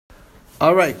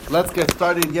All right, let's get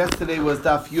started. Yesterday was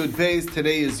Daf Yud Beis.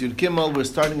 Today is Yud Gimel. We're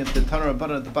starting at the Tanur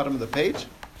Rabbanan at the bottom of the page.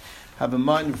 Have in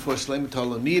mind before Shleim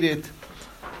Tolo need it,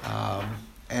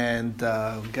 and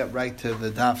get right to the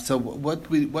Daf. So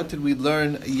what did we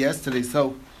learn yesterday?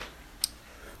 So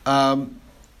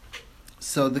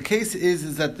the case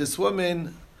is that this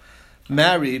woman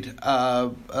married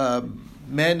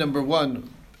man number one,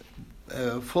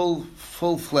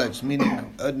 full-fledged,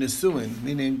 meaning a nisuin,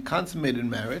 meaning consummated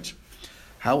marriage.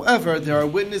 However, there are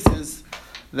witnesses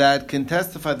that can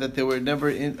testify that they were never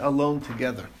alone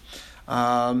together.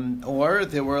 Or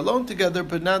they were alone together,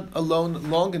 but not alone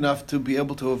long enough to be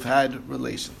able to have had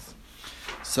relations.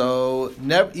 So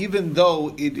even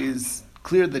though it is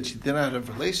clear that she did not have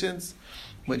relations,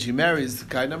 when she marries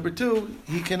guy number two,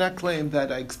 he cannot claim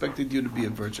that I expected you to be a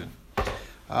virgin.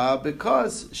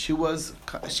 Because she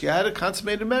had a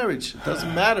consummated marriage. It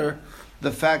doesn't matter the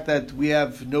fact that we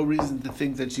have no reason to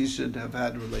think that she should have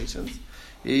had relations.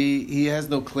 He has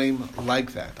no claim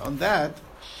like that. On that,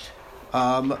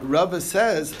 Rabba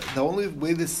says the only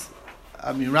way this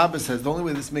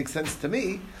makes sense to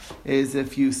me is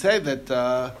if you say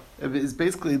that is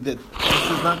basically that this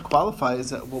does not qualify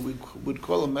as what we would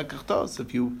call a mekach tos.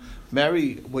 If you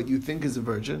marry what you think is a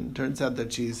virgin, turns out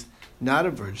that she's not a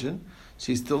virgin,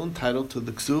 she's still entitled to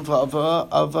the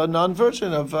ksuva of a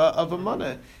non-virgin, of a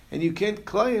moneh. And you can't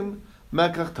claim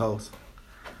mekach tos.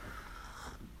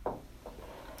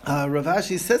 Rav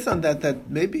Ashi says on that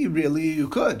maybe really you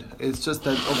could. It's just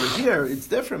that over here it's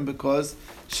different because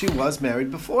she was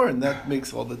married before, and that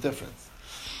makes all the difference.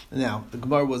 Now the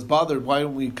Gemara was bothered. Why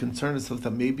don't we concern ourselves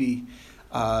that maybe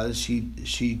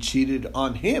she cheated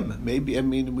on him? Maybe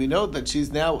we know that she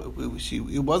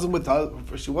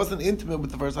wasn't intimate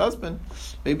with the first husband.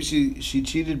 Maybe she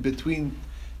cheated between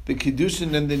the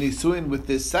Kiddushin and the Nisuin with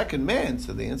this second man.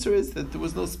 So the answer is that there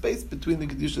was no space between the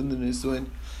Kiddushin and the Nisuin.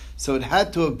 So it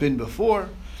had to have been before,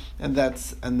 and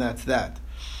that's that.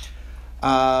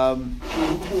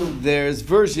 There's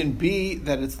version B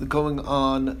that it's going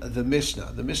on the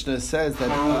Mishnah. The Mishnah says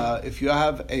that if you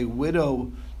have a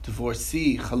widow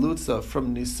divorcee chalutza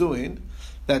from Nisuin,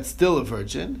 that's still a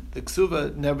virgin. The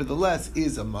ksuva, nevertheless,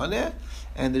 is a maneh,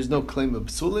 and there's no claim of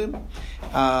psulim.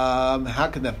 How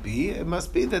can that be? It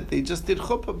must be that they just did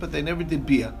chuppah, but they never did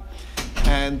bia.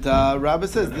 And Rabbi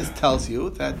says this tells you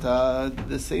that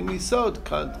the same yisod,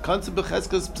 concept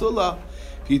b'cheskas psula,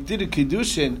 if you did a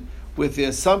kiddushin with the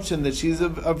assumption that she's a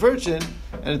virgin,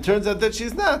 and it turns out that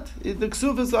she's not, the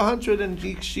ksuva is 100,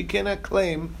 and she cannot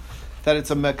claim that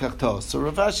it's a mekach tos. So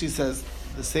Rav Ashi says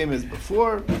the same as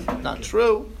before, not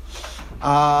true.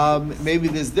 Maybe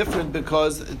there's different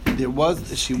because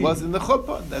she was in the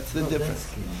chuppah. That's the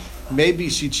difference. Maybe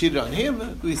she cheated on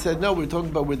him. We said no. We're talking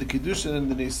about where the kiddushin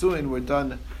and the nisuin were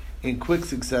done in quick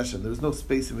succession. There was no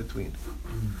space in between.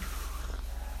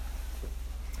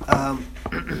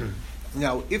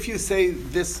 Now, if you say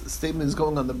this statement is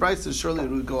going on the Brisa, surely it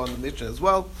would go on the Mishnah as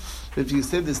well. But if you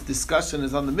say this discussion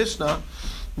is on the Mishnah,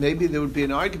 maybe there would be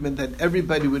an argument that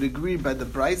everybody would agree by the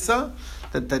Brisa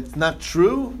that that's not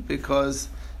true, because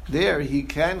there he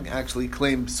can actually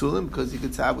claim psulim, because he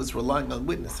could say I was relying on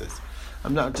witnesses.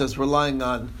 I'm not just relying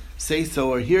on say-so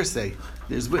or hearsay.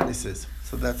 There's witnesses.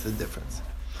 So that's the difference.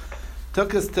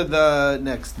 Took us to the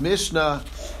next Mishnah.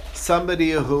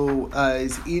 Somebody who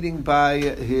is eating by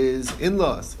his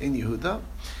in-laws in Yehuda,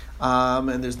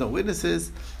 and there's no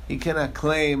witnesses, he cannot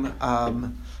claim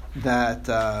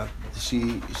that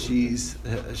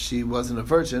she wasn't a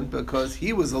virgin, because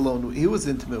he was alone. He was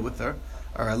intimate with her,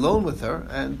 or alone with her,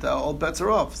 and all bets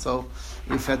are off. So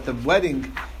if at the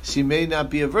wedding she may not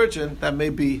be a virgin, that may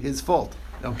be his fault.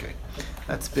 Okay,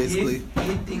 that's basically. He's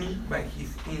eating by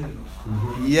his in-laws.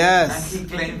 Mm-hmm. Yes. And he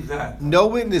claims that. No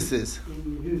witnesses.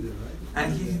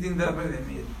 And he's eating that by the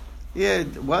meal. Yeah.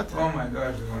 What? Oh my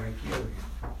gosh, they're going to kill him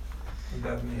in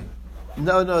that meal.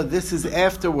 No. This is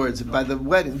afterwards by the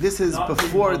wedding. This is not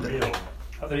before the meal.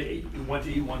 I thought he went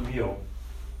to eat one meal.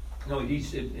 No, he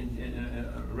eats it in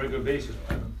a regular basis.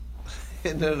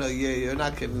 No, you're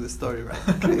not getting the story right.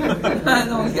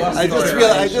 I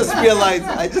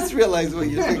just realized what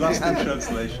you're thinking. Lost in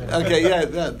translation. Okay,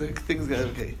 the things got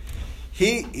okay.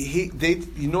 They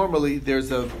normally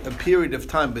there's a period of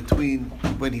time between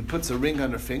when he puts a ring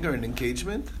on her finger, an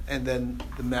engagement, and then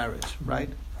the marriage, right?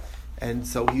 And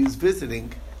so he was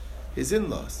visiting his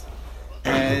in-laws,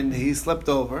 and he slept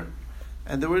over,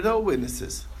 and there were no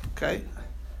witnesses. Okay.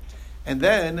 And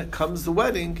then comes the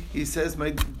wedding. He says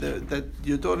that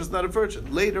your daughter's not a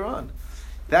virgin. Later on,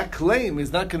 that claim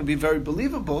is not going to be very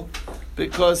believable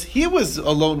because he was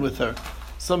alone with her.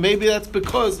 So maybe that's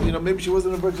because maybe she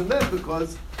wasn't a virgin then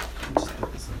because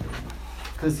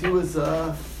because he was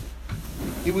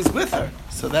with her.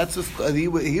 So that's he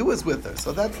was with her.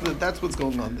 So that's what's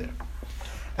going on there.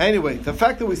 Anyway, the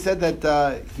fact that we said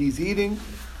that he's eating,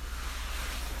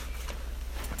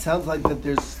 it sounds like that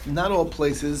there's not all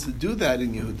places do that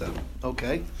in Yehuda.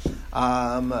 Okay,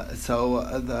 so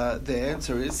the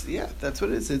answer is that's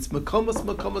what it is. It's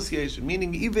makomos yesh,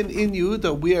 meaning even in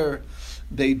Yehuda where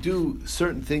they do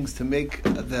certain things to make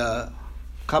the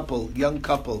young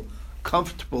couple,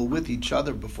 comfortable with each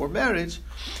other before marriage.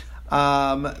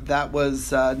 That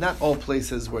was not all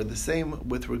places were the same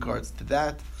with regards to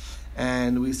that.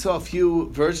 And we saw a few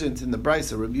versions in the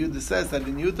Brisa. Rabbi Yehuda says that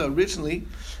in Yehuda originally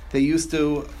they used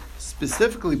to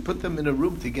specifically put them in a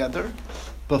room together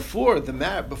before the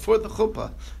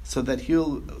chuppah, so that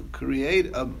he'll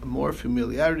create a more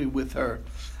familiarity with her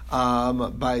at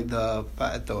the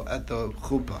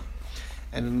chuppah.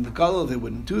 And in the Galil they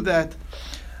wouldn't do that.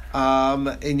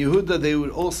 In Yehuda they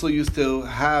would also used to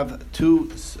have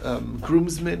two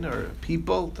groomsmen or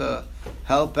people to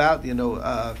help out,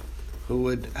 who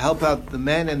would help out the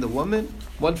man and the woman,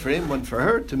 one for him, one for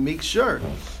her, to make sure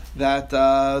that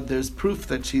there's proof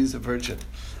that she's a virgin.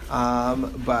 And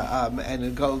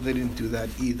in Galil they didn't do that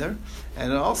either.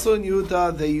 And also in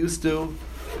Yehuda they used to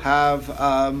have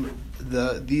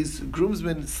these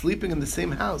groomsmen sleeping in the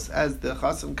same house as the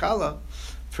Chas and Kala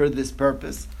for this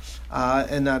purpose,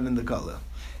 and not in the Galil.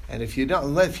 And if you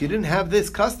didn't have this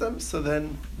custom, so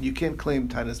then you can't claim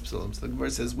Tainus Psulim. So the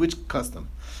Gemara says, which custom?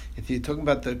 If you're talking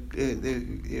about the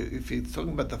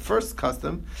first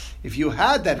custom, if you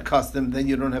had that custom, then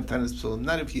you don't have Tainus Psulim.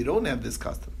 Not if you don't have this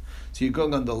custom. So you're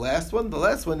going on the last one. The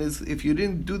last one is if you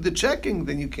didn't do the checking,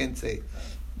 then you can't say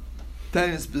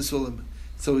Tainus Psulim.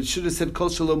 So it should have said Kol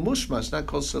Shalom Mushmash, not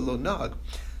Kol Shalom Nag.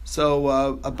 So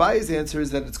Abayi's answer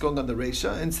is that it's going on the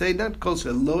Reisha and say not Kol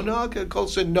Shalom Nag, Kol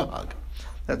Shalom Nag.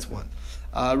 That's one.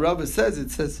 Rava says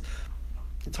it's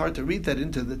hard to read that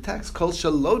into the text. Kol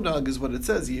shalonag is what it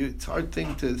says. It's a hard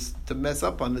thing to mess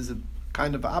up on. Is a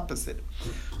kind of opposite.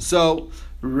 So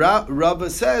Rava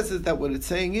says is that what it's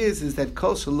saying is that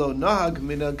kol shalonag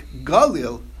minag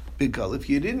galil bigal. If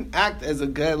you didn't act as a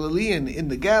Galilean in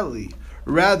the Galilee,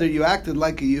 rather you acted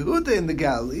like a Yehuda in the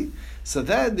Galilee, so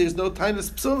then there's no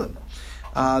Tainus Psulim.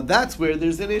 That's where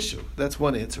there's an issue. That's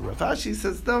one answer. Rav Ashi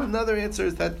says no. Another answer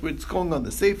is that it's going on the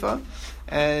Seifa,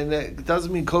 and it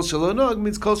doesn't mean Kol Shalom Nog, it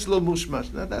means Kol Shalom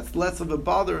Mushmash. Now that's less of a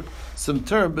bothersome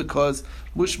term because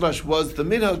Mushmash was the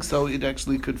minhag, so it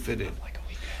actually could fit in.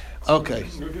 Okay.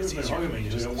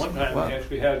 One time we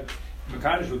actually had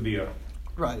Mekadosh with Bia.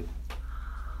 Right.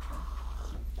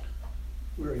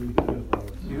 Where are you? In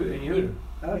Yehuda.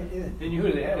 Oh, yeah. In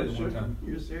Yehuda they had it one time.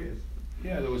 You're serious.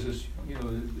 Yeah, there was this, the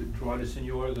Droit de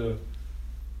Seigneur, thing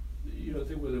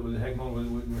with the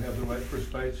Hegmon would have the right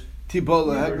first bites.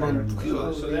 Tibola Hegmon.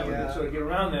 So that would sort of get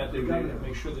around that. They would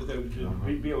make sure that they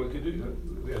would be able to do.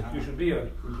 You should be we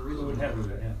would have to do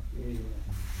that.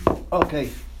 Yeah. Okay.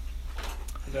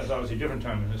 That's obviously a different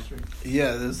time in history.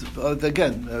 Yeah.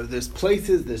 There's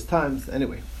places, there's times.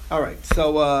 Anyway, all right.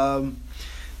 So.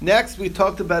 Next, we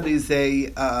talked about is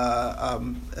the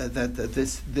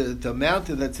amount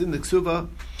that's in the ksuva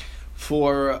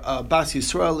for Bas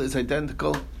Yisrael is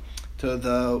identical to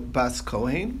the Bas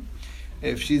Kohen.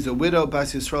 If she's a widow,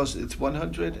 Bas Yisrael, it's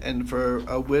 100, and for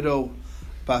a widow,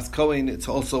 Bas Kohen, it's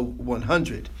also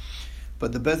 100.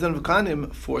 But the Bezdin of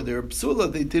Kanim, for their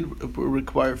psula, they did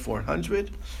require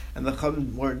 400, and the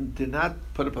Chum did not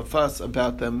put up a fuss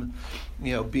about them,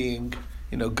 being,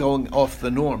 going off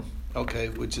the norm. Okay,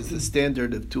 which is the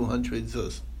standard of 200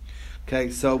 zuz. Okay,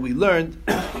 so we learned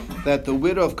that the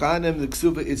widow of Kahanim, the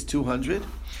ksuva, is 200.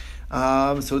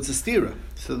 So it's a stira.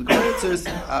 So the answer is,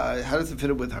 how does it fit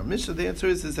in with our Mishnah? The answer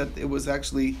is that it was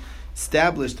actually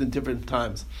established in different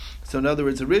times. So in other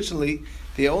words, originally,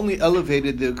 they only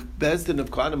elevated, the Bezdin of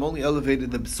Kahanim only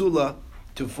elevated the psula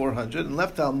to 400 and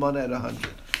left the almana at 100.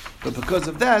 But because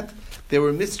of that, they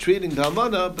were mistreating the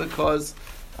almana because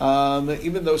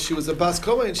even though she was a Bas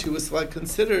Kohen, she was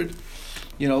considered,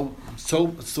 so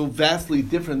vastly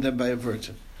different than by a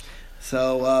virgin.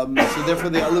 So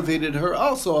therefore they elevated her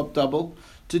also up double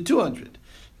to 200.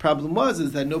 Problem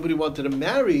is that nobody wanted to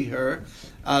marry her,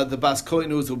 the Bas Kohen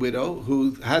who was a widow,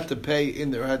 who had to pay in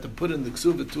there, had to put in the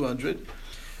ksuva 200.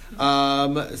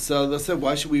 So they said,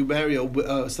 why should we marry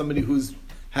somebody who's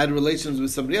had relations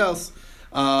with somebody else?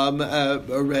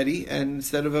 Already, and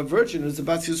instead of a virgin who's a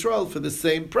Bas Yisrael for the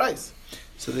same price.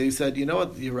 So they said, you know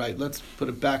what, you're right, let's put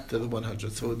it back to the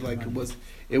 100. So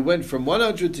it went from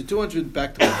 100 to 200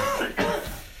 back to 100.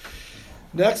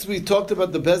 Next, we talked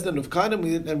about the Bezdin of Kanim,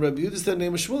 and Rabbi Yehuda said,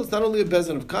 name of Shmuel, it's not only a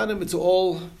Bezdin of Kanim, it's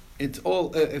all it's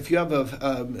all. If you have a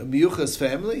miyuchas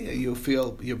family, you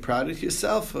feel you're proud of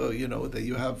yourself. That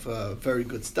you have very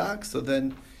good stock. So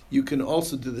then you can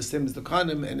also do the same as the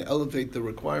Kohanim and elevate the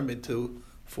requirement to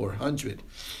 400.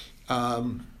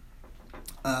 Now,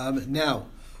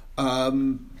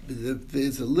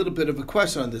 there's a little bit of a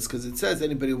question on this because it says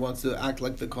anybody who wants to act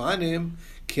like the Kohanim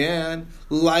can,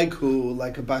 like who,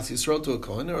 like a Bas Yisrael to a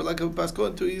Kohen or like a Bas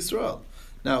Kohen to Yisrael.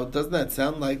 Now, doesn't that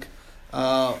sound like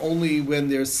only when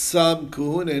there's some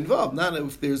Kahuna involved, not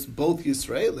if there's both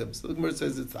Yisraelim? So the Gemara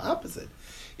says it's the opposite.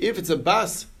 If it's a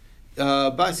Bas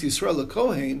Yisrael, a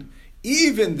Kohen,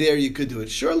 even there you could do it.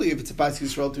 Surely if it's a Bas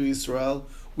Yisrael to Yisrael,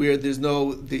 where there's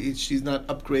she's not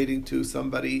upgrading to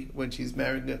somebody when she's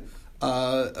marrying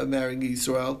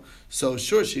Yisrael, so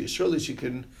surely she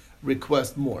can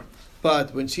request more.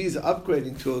 But when she's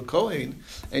upgrading to a Kohen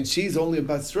and she's only a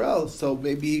Bas Yisrael, so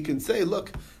maybe he can say,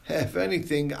 look, if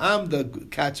anything, I'm the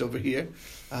catch over here.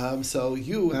 So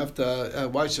you have to,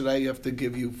 why should I have to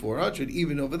give you 400?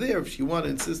 Even over there, if she want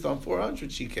to insist on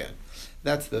 400, she can.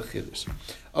 That's the chiddush.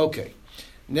 Okay.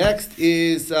 Next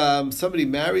is somebody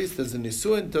marries, does a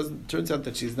nisuin, turns out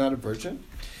that she's not a virgin.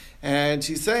 And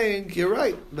she's saying, you're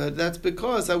right, but that's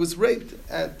because I was raped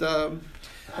at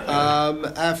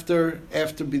after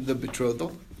the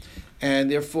betrothal.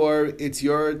 And therefore, it's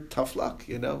your tough luck,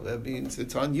 That means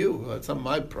it's on you. It's not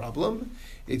my problem.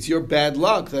 It's your bad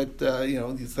luck that,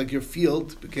 it's like your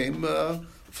field became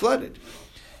flooded.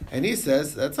 And he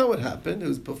says, that's not what happened. It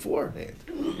was beforehand.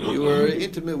 You were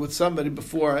intimate with somebody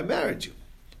before I married you,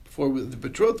 before the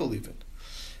betrothal even.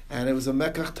 And it was a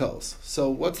mekach tos. So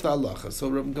what's the halacha? So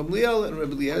Rabbi Gamliel and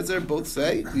Rabbi Eliezer both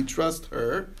say, we trust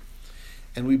her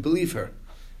and we believe her.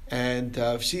 And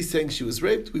if she's saying she was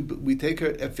raped, we take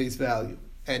her at face value.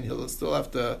 And he'll still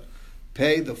have to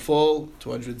pay the full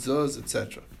 200 zuz,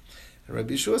 etc. And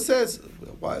Rabbi Yeshua says,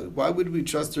 why would we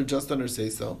trust her just on her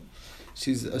say-so?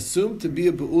 She's assumed to be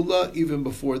a be'ula even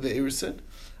before the Erusin.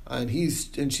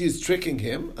 And she's tricking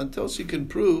him until she can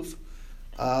prove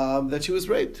that she was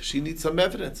raped. She needs some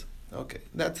evidence. Okay,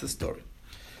 that's the story.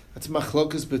 That's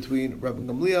machlokas between Rabbi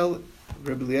Gamliel,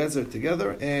 Rabbi Eliezer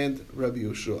together, and Rabbi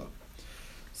Yeshua.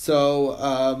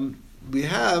 So we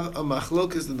have a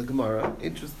machlokas in the Gemara.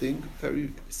 Interesting,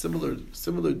 very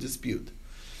similar dispute.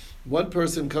 One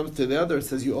person comes to the other and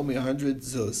says, "You owe me 100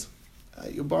 zuz.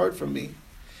 You borrowed from me."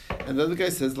 And the other guy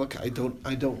says, "Look, I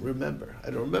don't remember. I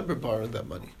don't remember borrowing that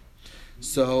money.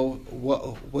 So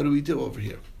what do we do over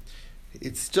here?"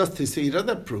 It's just to say he doesn't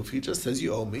have proof. He just says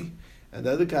you owe me, and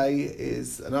the other guy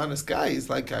is an honest guy. He's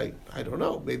like, I don't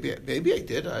know. Maybe I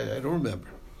did. I don't remember.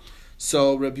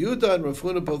 So Rabbi Yehuda and Rav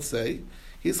Huna both say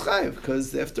he's chayiv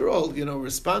because after all,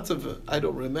 responsive. I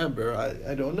don't remember.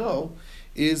 I don't know.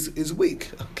 Is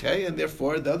weak. Okay, and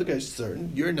therefore the other guy's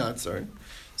certain. You're not certain.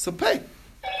 So pay.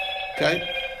 Okay.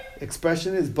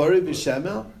 Expression is bari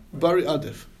b'shemel, bari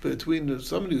adif. Between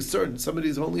somebody who's certain, somebody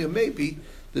who's only a maybe.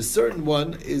 The certain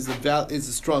one is a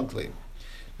strong claim.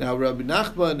 Now, Rabbi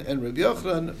Nachman and Rabbi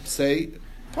Yochanan say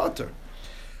potter,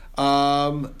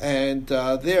 and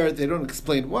there they don't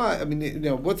explain why. I mean,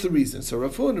 what's the reason? So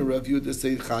Rav Huna and Rav Yehuda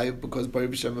say chayiv because bari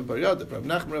b'shem and bari yadav. Rabbi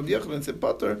Nachman and Rabbi Yochanan say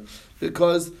potter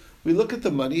because we look at the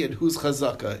money and who's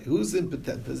chazaka, who's in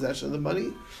possession of the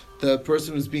money, the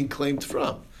person who's being claimed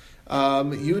from.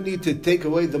 You need to take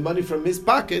away the money from his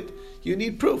pocket. You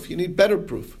need proof. You need better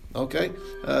proof. Okay?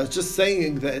 Just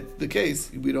saying that the case,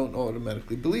 we don't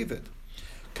automatically believe it.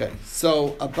 Okay,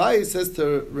 so Abaye says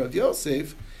to Rav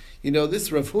Yosef,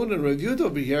 this Rav Huna and Rav Yehuda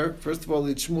over here, first of all,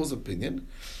 it's Shmuel's opinion,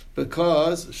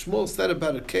 because Shmuel said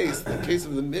about the case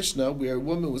of the Mishnah, where a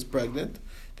woman was pregnant.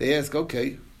 They ask,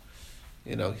 okay,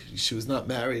 she was not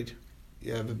married,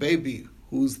 you have a baby,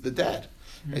 who's the dad?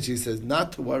 Mm-hmm. And she says,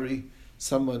 not to worry,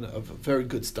 someone of a very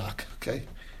good stock, okay?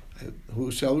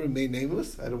 Who shall remain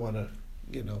nameless. I don't want to,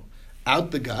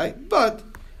 out the guy, but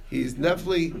he's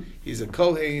a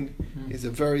Kohen. He's a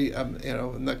very,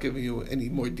 I'm not giving you any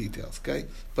more details, okay?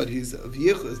 But he's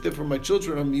different from my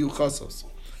children, I'm Yuchasos.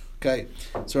 Okay?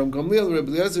 So Rabbi Gamliel and Rabbi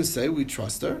Eliezer say, we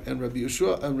trust her, and Rabbi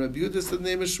Yeshua and Rabbi Yehuda said the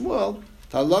name is Shmuel.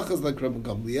 Talach is like Rabbi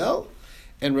Gamliel,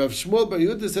 and Rav Shmuel Bar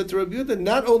Yehuda said to Rabbi Yehuda,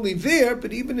 not only there,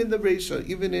 but even in the Reisha,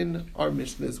 even in our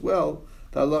Mishnah as well,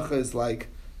 the halacha is like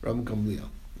Rabbi Gamliel.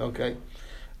 Okay?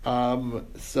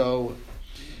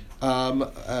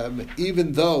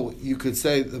 Even though you could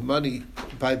say the money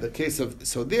by the case of,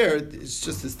 so there, it's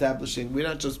just establishing, we're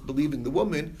not just believing the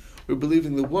woman, we're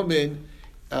believing the woman,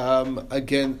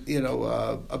 again,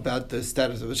 about the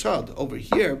status of the child. Over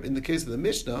here, in the case of the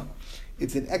Mishnah,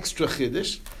 it's an extra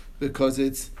chiddush, because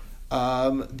it's,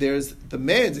 there's the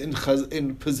man's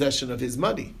in possession of his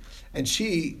money. and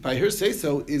she, by her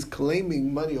say-so, is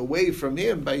claiming money away from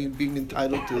him by being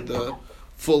entitled to the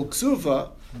full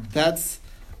ksuva. That's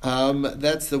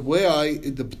the way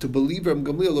to believe Rabban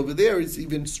Gamliel over there is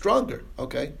even stronger.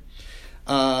 Okay,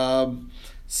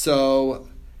 so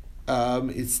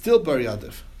it's still bar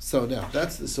yadav. So now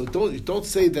don't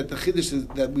say that the chiddush is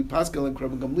that we pascal and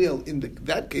Rabban Gamliel in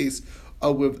that case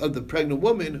of the pregnant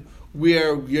woman,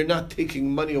 where you're not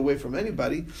taking money away from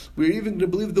anybody. We're even going to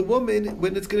believe the woman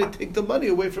when it's going to take the money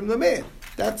away from the man.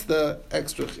 That's the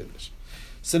extra chiddush.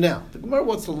 So now the Gemara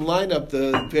wants to line up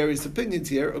the various opinions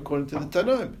here according to the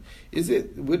Tanaim.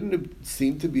 Wouldn't it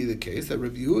seem to be the case that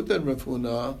Rav Yehuda and Rav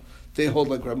Huna, they hold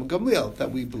like Rabban Gamliel,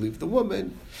 that we believe the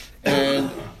woman,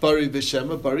 and Bari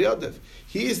Vishema, Bari Yadav.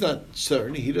 He is not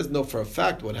certain, he doesn't know for a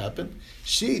fact what happened.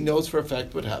 She knows for a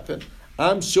fact what happened.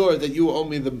 I'm sure that you owe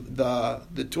me the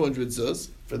 200 zuz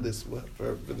for this, for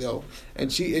the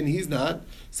and he's not.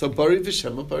 So Bari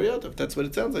Vishema, Bari Yadav. That's what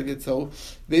it sounds like. So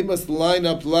they must line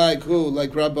up like who?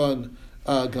 Like Rabban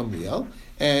Gamliel.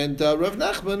 And Rav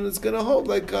Nachman is going to hold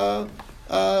like Rav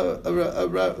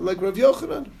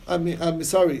Yochanan. I'm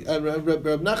sorry. Rav Nachman and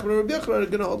Rav Yochanan are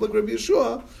going to hold like Rav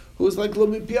Yeshua, who's like Lo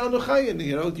Mipianu Chayin.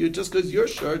 You just because you're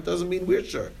sure doesn't mean we're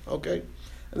sure. Okay,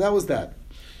 and that was that.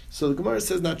 So the Gemara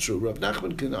says not true. Rav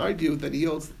Nachman can argue that he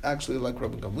holds actually like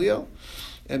Rabban Gamliel,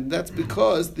 and that's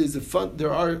because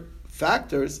there are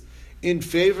factors in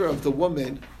favor of the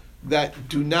woman that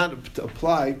do not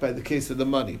apply by the case of the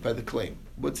money, by the claim.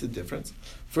 What's the difference?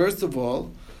 First of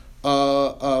all,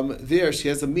 there she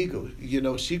has a migu.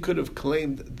 She could have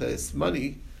claimed this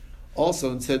money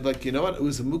also and said, like, you know what, it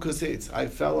was a mukasetz. I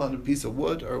fell on a piece of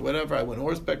wood or whatever. I went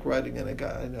horseback riding and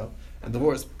and the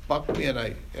horse bucked me and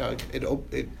it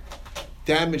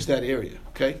damaged that area.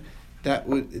 Okay,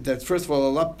 that's first of all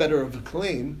a lot better of a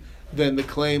claim than the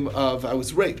claim of I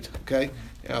was raped. Okay.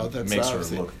 That's makes her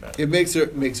look bad. It makes her.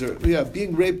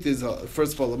 Being raped is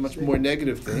first of all a much more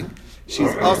negative thing.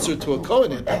 She's usher to a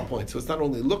Kohen at that point, so it's not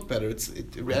only look better;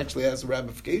 it actually has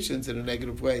ramifications in a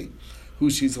negative way.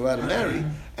 Who she's allowed to marry,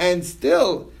 and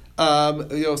still,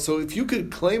 so if you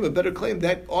could claim a better claim,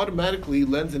 that automatically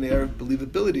lends an air of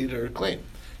believability to her claim.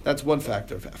 That's one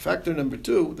factor. Factor number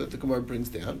two that the Gemara brings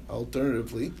down,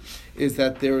 alternatively, is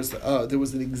that there was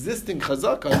an existing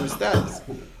chazaka on her status.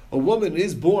 A woman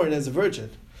is born as a virgin.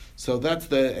 So that's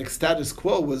the status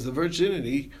quo, was the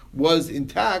virginity was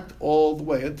intact all the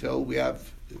way until we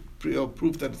have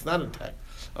proof that it's not intact.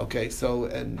 Okay, so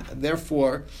and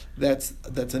therefore that's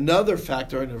another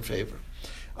factor in her favor.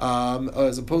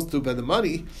 As opposed to by the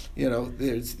money, you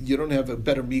don't have a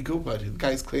better migu, but the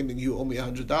guy's claiming you owe me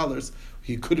 $100.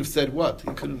 He could have said what?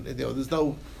 He couldn't. There's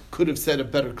no could have said a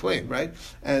better claim, right?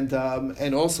 And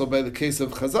also by the case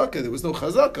of chazaka, there was no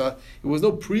chazaka. It was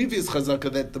no previous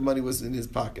chazaka that the money was in his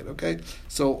pocket. Okay,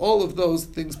 so all of those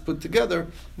things put together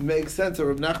make sense. Or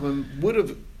Rav Nachman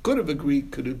could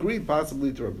agree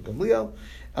possibly to Rabban Gamliel,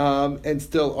 and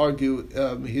still argue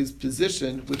his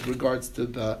position with regards to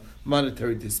the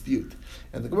monetary dispute.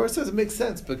 And the Gemara says it makes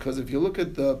sense because if you look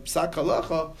at the Psak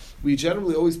Halacha, we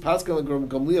generally always paskin and Rabban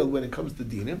Gamliel when it comes to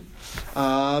dinim,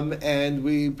 and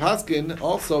we paskin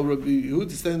also Rabbi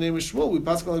Yehuda said in the name of Shmuel. We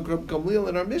paskin and Rabban Gamliel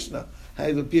in our Mishnah.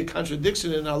 It would be a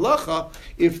contradiction in halacha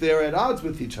if they're at odds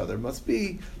with each other. It must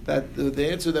be that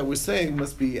the answer that we're saying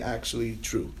must be actually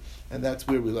true, and that's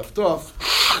where we left off.